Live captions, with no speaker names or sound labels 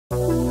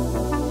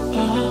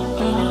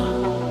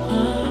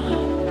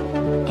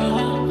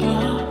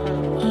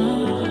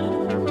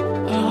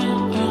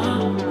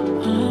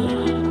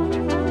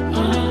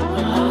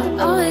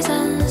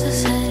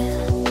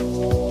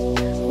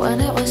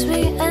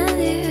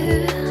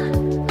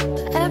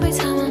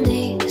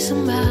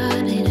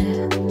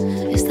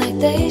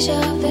deja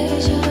vu.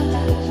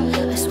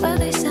 I swear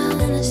they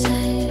sound the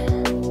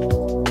same.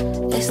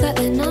 It's like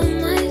they know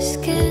my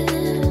skin.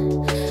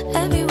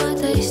 Every word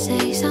they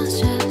say sounds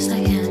just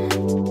like him.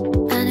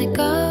 And it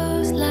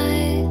goes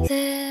like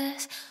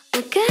this.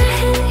 We'll get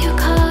in your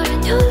car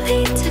and you'll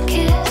need to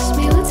kiss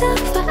me. We'll talk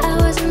for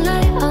hours and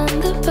lie on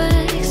the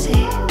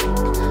backseat.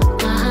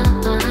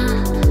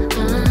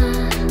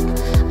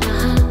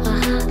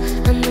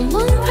 And then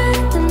one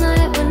bright the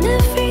night when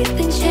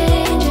everything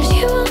changes.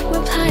 You won't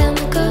reply and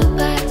we'll go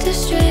back to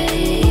strangers.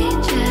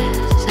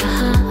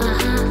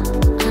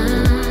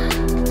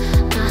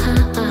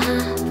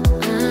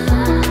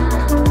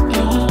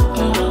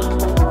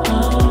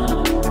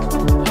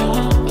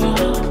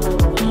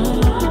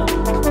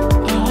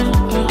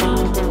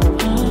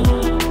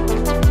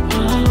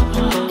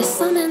 It's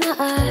something that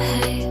I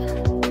hate,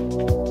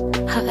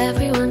 how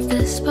everyone's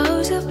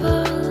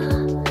disposable.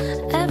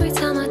 Every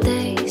time I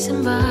date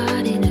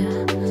somebody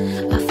new,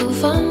 I feel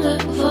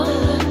vulnerable,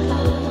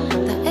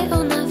 that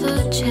it'll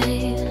never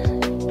change,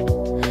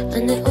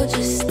 and it will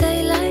just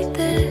stay like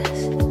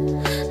this.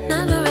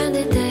 Never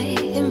ending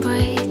dating,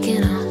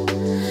 breaking up,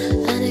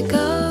 and it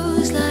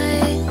goes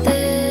like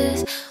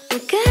this.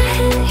 We'll get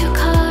in your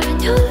car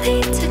and you'll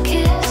need to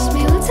kiss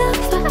me. We'll talk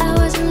for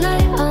hours and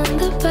lie on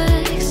the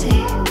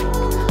backseat.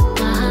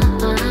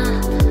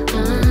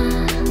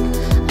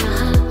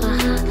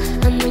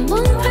 And then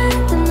one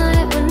bright the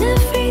night when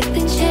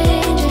everything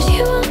changes.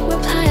 You won't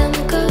reply and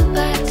we'll go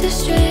back to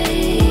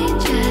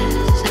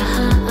strangers.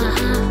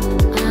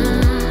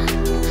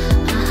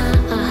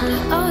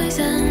 It always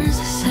ends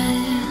the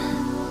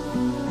same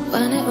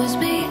when it was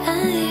me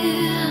and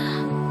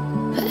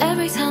you. But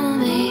every time I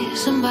meet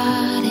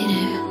somebody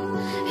new,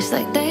 it's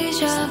like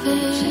deja vu.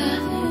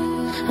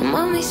 And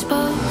when we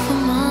spoke for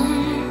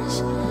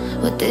months,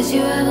 what did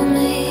you ever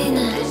mean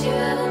it?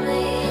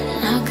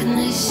 How can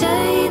they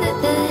say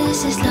that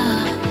this is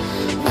love